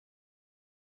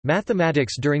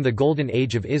Mathematics during the Golden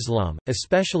Age of Islam,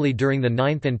 especially during the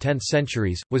 9th and 10th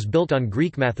centuries, was built on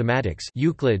Greek mathematics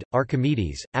Euclid,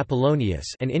 Archimedes, Apollonius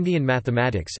and Indian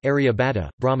mathematics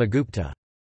Aryabhata, Brahmagupta.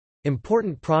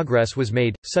 Important progress was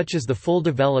made, such as the full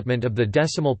development of the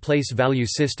decimal place value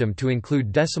system to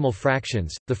include decimal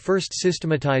fractions, the first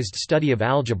systematized study of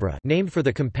algebra named for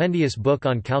the compendious book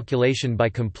on calculation by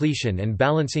completion and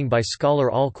balancing by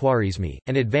scholar al-Khwarizmi,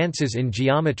 and advances in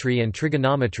geometry and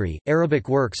trigonometry. Arabic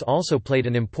works also played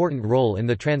an important role in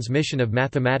the transmission of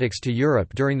mathematics to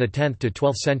Europe during the 10th to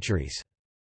 12th centuries.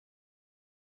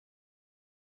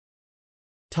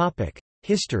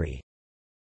 History.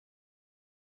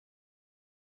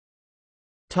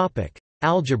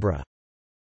 Algebra.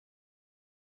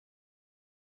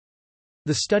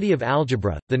 The study of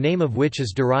algebra, the name of which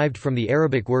is derived from the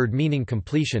Arabic word meaning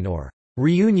completion or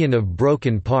reunion of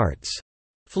broken parts,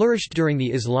 flourished during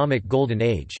the Islamic Golden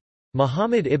Age.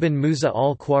 Muhammad ibn Musa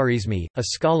al-Khwarizmi, a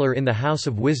scholar in the House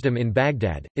of Wisdom in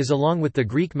Baghdad, is along with the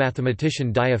Greek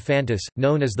mathematician Diophantus,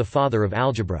 known as the father of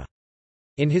algebra.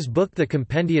 In his book The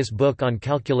Compendious Book on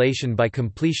Calculation by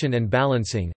Completion and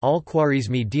Balancing,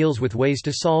 al-Khwarizmi deals with ways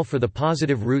to solve for the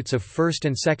positive roots of first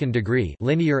and second degree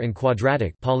linear and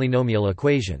quadratic polynomial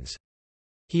equations.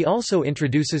 He also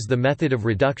introduces the method of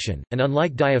reduction, and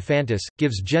unlike Diophantus,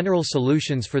 gives general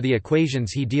solutions for the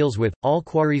equations he deals with.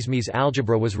 Al-Khwarizmi's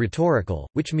algebra was rhetorical,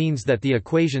 which means that the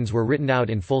equations were written out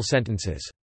in full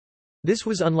sentences. This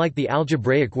was unlike the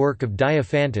algebraic work of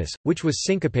Diophantus, which was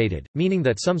syncopated, meaning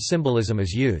that some symbolism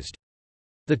is used.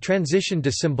 The transition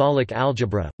to symbolic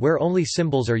algebra, where only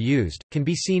symbols are used, can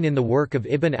be seen in the work of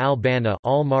Ibn al-Banna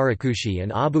al-Marakushi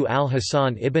and Abu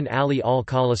al-Hasan ibn Ali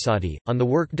al-Khalasadi. On the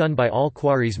work done by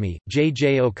al-Khwarizmi, J.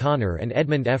 J. O'Connor and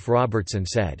Edmund F. Robertson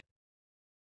said,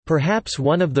 "Perhaps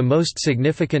one of the most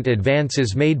significant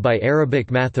advances made by Arabic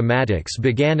mathematics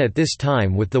began at this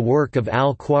time with the work of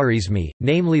al-Khwarizmi,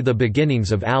 namely the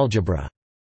beginnings of algebra.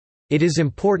 It is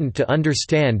important to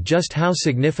understand just how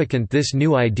significant this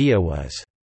new idea was.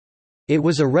 It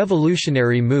was a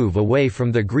revolutionary move away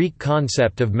from the Greek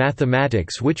concept of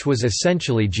mathematics, which was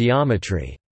essentially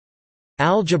geometry.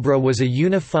 Algebra was a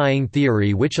unifying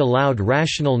theory which allowed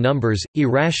rational numbers,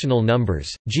 irrational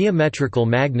numbers, geometrical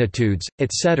magnitudes,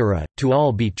 etc., to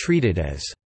all be treated as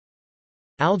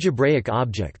algebraic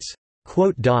objects."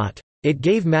 It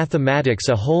gave mathematics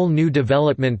a whole new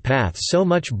development path so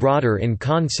much broader in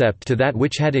concept to that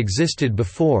which had existed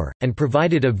before, and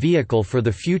provided a vehicle for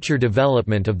the future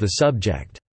development of the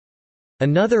subject.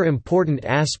 Another important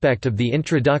aspect of the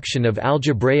introduction of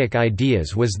algebraic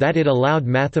ideas was that it allowed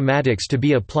mathematics to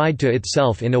be applied to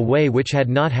itself in a way which had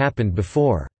not happened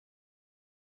before.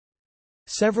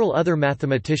 Several other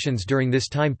mathematicians during this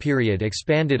time period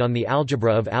expanded on the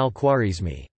algebra of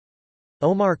al-Khwarizmi.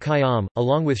 Omar Khayyam,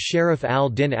 along with Sharaf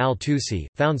al-Din al-Tusi,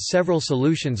 found several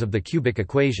solutions of the cubic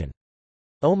equation.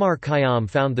 Omar Khayyam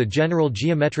found the general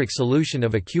geometric solution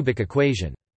of a cubic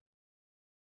equation.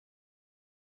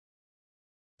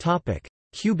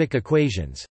 Cubic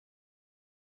equations.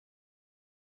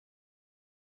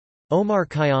 Omar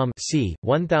Khayyam c.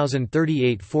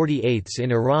 1038-48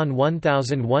 in Iran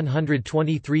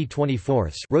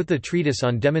 1123-24 wrote the treatise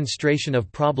on demonstration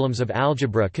of problems of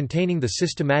algebra containing the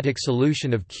systematic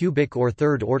solution of cubic or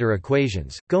third-order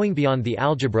equations, going beyond the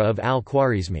algebra of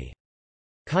al-Khwarizmi.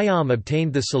 Khayyam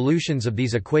obtained the solutions of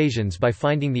these equations by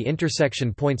finding the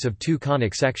intersection points of two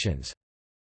conic sections.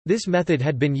 This method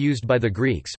had been used by the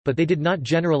Greeks, but they did not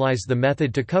generalize the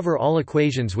method to cover all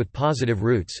equations with positive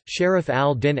roots. Sharaf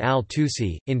al-Din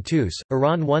al-Tusi, in Tus,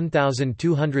 Iran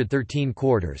 1213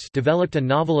 developed a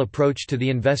novel approach to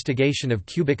the investigation of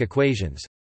cubic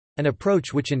equations—an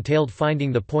approach which entailed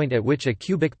finding the point at which a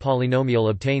cubic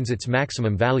polynomial obtains its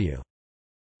maximum value.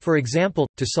 For example,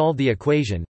 to solve the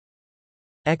equation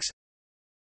x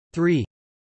 3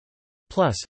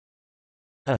 plus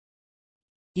a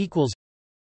equals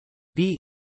b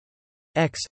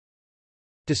x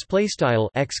display style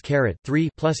x caret 3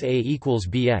 plus a equals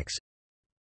bx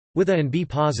with a and b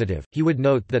positive, he would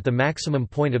note that the maximum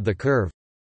point of the curve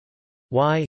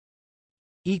y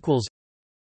equals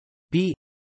b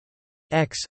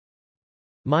x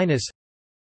minus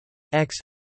x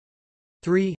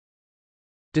 3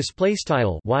 display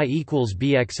style y equals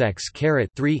bxx caret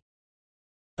 3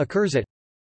 occurs at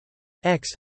x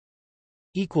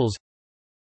equals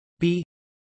b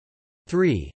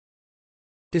 3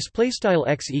 display style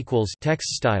x equals text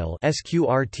style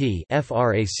sqrt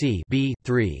frac b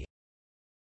 3,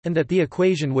 and that the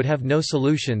equation would have no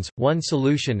solutions, one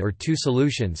solution or two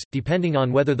solutions, depending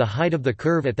on whether the height of the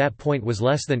curve at that point was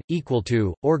less than, equal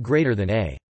to, or greater than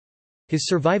a. His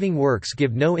surviving works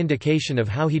give no indication of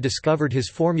how he discovered his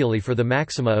formulae for the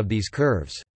maxima of these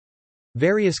curves.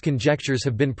 Various conjectures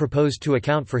have been proposed to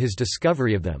account for his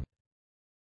discovery of them.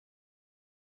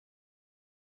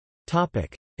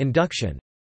 Induction.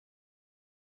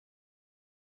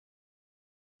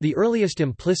 The earliest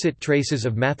implicit traces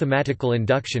of mathematical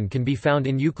induction can be found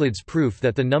in Euclid's proof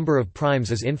that the number of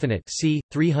primes is infinite, c.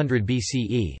 300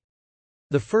 BCE.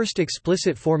 The first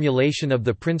explicit formulation of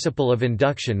the principle of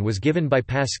induction was given by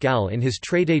Pascal in his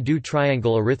Traité du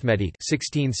triangle arithmétique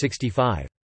 1665.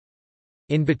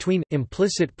 In between,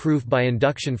 implicit proof by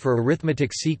induction for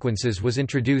arithmetic sequences was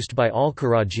introduced by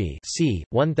Al-Kharajji c.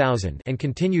 1000 and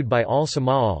continued by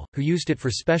Al-Sama'al, who used it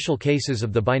for special cases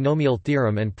of the binomial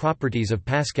theorem and properties of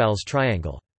Pascal's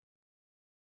triangle.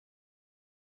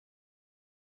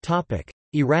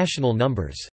 Irrational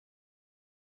numbers.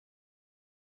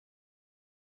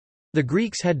 The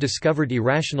Greeks had discovered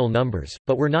irrational numbers,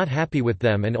 but were not happy with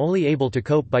them and only able to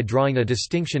cope by drawing a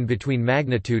distinction between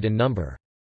magnitude and number.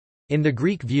 In the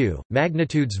Greek view,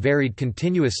 magnitudes varied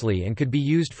continuously and could be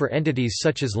used for entities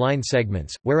such as line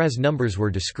segments, whereas numbers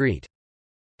were discrete.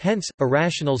 Hence,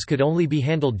 irrationals could only be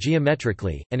handled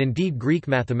geometrically, and indeed Greek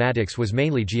mathematics was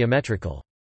mainly geometrical.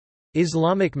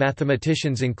 Islamic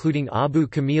mathematicians including Abu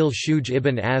Kamil Shuj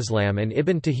ibn Aslam and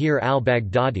Ibn Tahir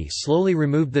al-Baghdadi slowly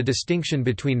removed the distinction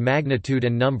between magnitude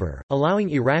and number,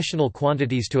 allowing irrational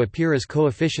quantities to appear as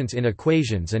coefficients in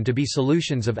equations and to be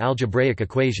solutions of algebraic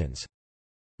equations.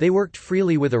 They worked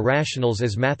freely with irrationals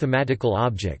as mathematical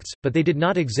objects, but they did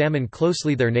not examine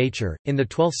closely their nature. In the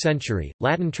 12th century,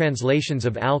 Latin translations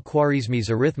of al-Khwarizmi's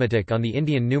arithmetic on the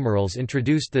Indian numerals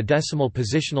introduced the decimal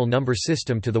positional number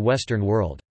system to the Western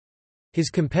world. His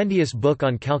compendious book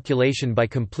on calculation by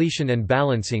completion and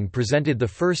balancing presented the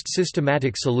first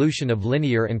systematic solution of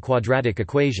linear and quadratic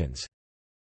equations.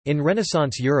 In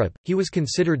Renaissance Europe, he was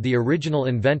considered the original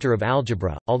inventor of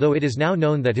algebra, although it is now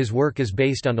known that his work is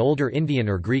based on older Indian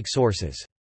or Greek sources.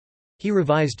 He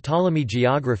revised Ptolemy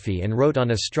geography and wrote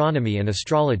on astronomy and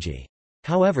astrology.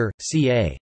 However,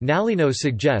 ca. Nalino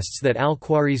suggests that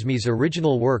al-Khwarizmi's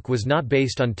original work was not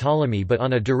based on Ptolemy but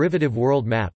on a derivative world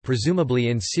map, presumably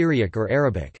in Syriac or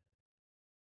Arabic.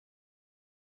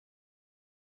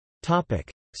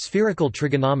 Spherical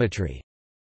trigonometry.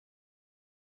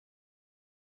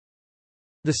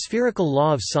 The spherical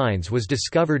law of sines was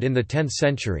discovered in the 10th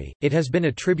century. It has been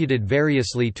attributed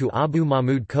variously to Abu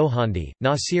Mahmud Kohandi,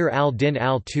 Nasir al-Din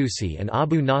al-Tusi and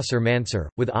Abu Nasr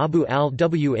Mansur, with Abu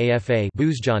al-Wafa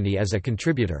Buzjani as a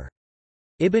contributor.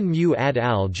 Ibn Mu'ad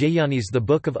al-Jayani's The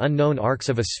Book of Unknown Arcs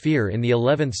of a Sphere in the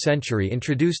 11th century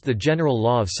introduced the general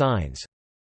law of sines.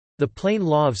 The plane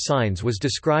law of sines was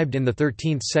described in the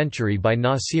 13th century by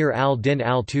Nasir al-Din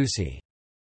al-Tusi.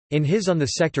 In his On the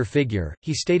Sector Figure,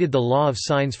 he stated the law of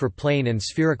sines for plane and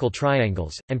spherical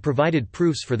triangles, and provided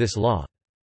proofs for this law.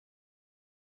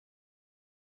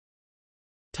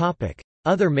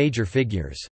 Other major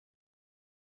figures.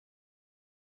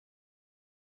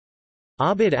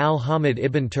 Abd al-Hamid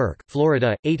ibn Turk,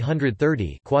 Florida,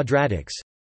 830 quadratics.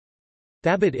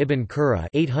 Thabit ibn Qurra,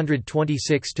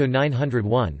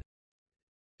 826–901.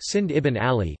 Sind ibn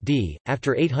Ali, d.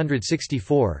 after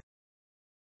 864.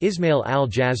 Ismail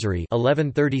al-Jazari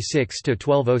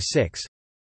 (1136–1206),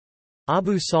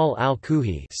 Abu Sal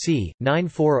al-Kuhi (c.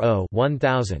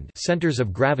 940–1000) Centers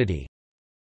of gravity.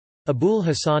 Abul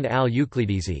Hasan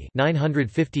al-Euclidesi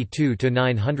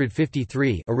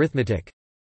 (952–953) Arithmetic.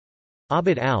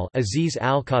 Abd al-Aziz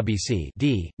al-Qabisi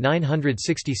d.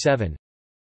 967.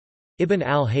 Ibn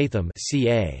al-Haytham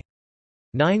ca.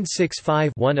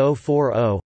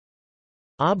 965–1040.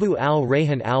 Abu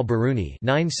al-Rayhan al-Biruni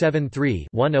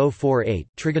 (973–1048)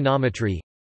 Trigonometry.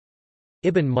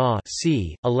 Ibn Ma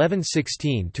c.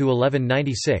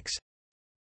 1116–1196.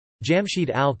 Jamshid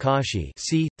al-Kashi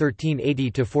c.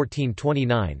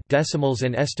 1380–1429 Decimals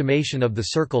and estimation of the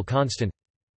circle constant.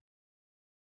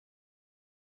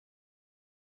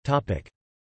 Topic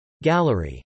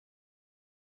Gallery.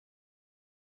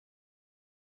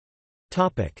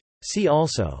 Topic See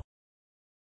also.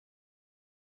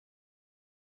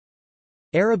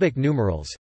 Arabic numerals.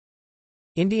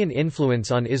 Indian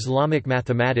influence on Islamic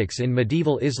mathematics in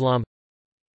medieval Islam.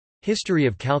 History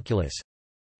of calculus.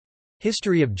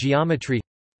 History of geometry.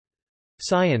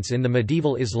 Science in the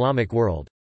medieval Islamic world.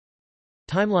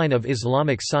 Timeline of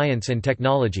Islamic science and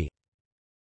technology.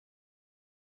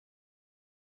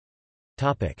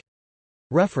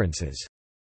 References.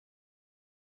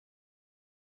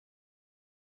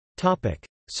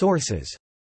 Sources.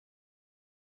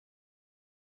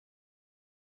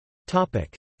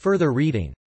 Further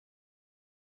reading.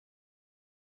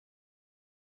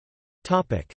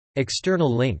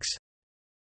 External links.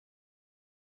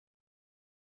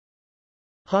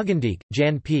 Hagendijk,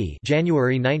 Jan P.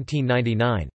 January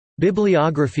 1999.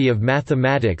 Bibliography of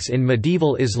Mathematics in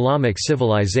Medieval Islamic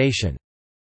Civilization.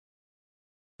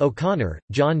 O'Connor,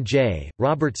 John J.,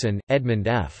 Robertson, Edmund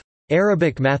F.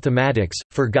 Arabic Mathematics,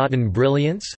 Forgotten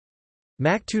Brilliance?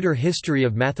 MacTutor History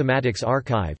of Mathematics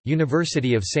Archive,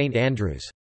 University of St Andrews.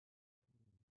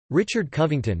 Richard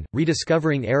Covington,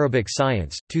 Rediscovering Arabic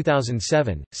Science,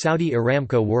 2007, Saudi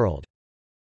Aramco World.